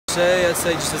I'd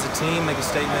say just as a team, make a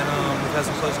statement. We've had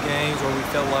some close games where we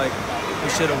felt like we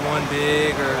should have won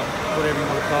big or whatever you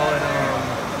want to call it.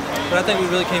 But I think we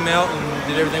really came out and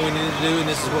did everything we needed to do, and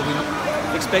this is what we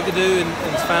expect to do, and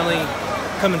it's finally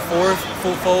coming forth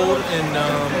full fold, and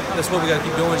that's what we got to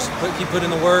keep doing. Just keep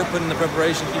putting in the work, putting in the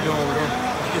preparation, keep doing what we're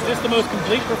doing. Is this the most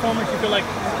complete performance you feel like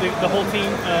the whole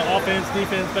team, offense,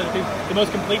 defense, special teams, the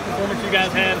most complete performance you guys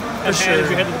have had as you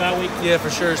head to the bye week? Yeah, for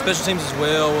sure. Special teams as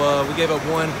well. We gave up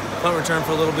one punt return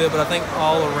for a little bit, but I think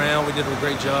all around we did a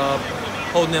great job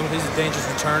holding them. He's a dangerous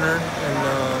returner, and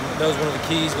that was one of the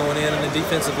keys going in. And then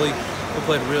defensively, we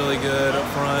played really good up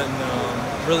front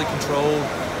and really controlled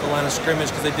the line of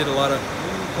scrimmage because they did a lot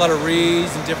of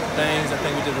reads and different things. I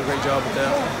think we did a great job with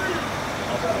that.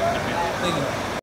 Awesome. Thank you.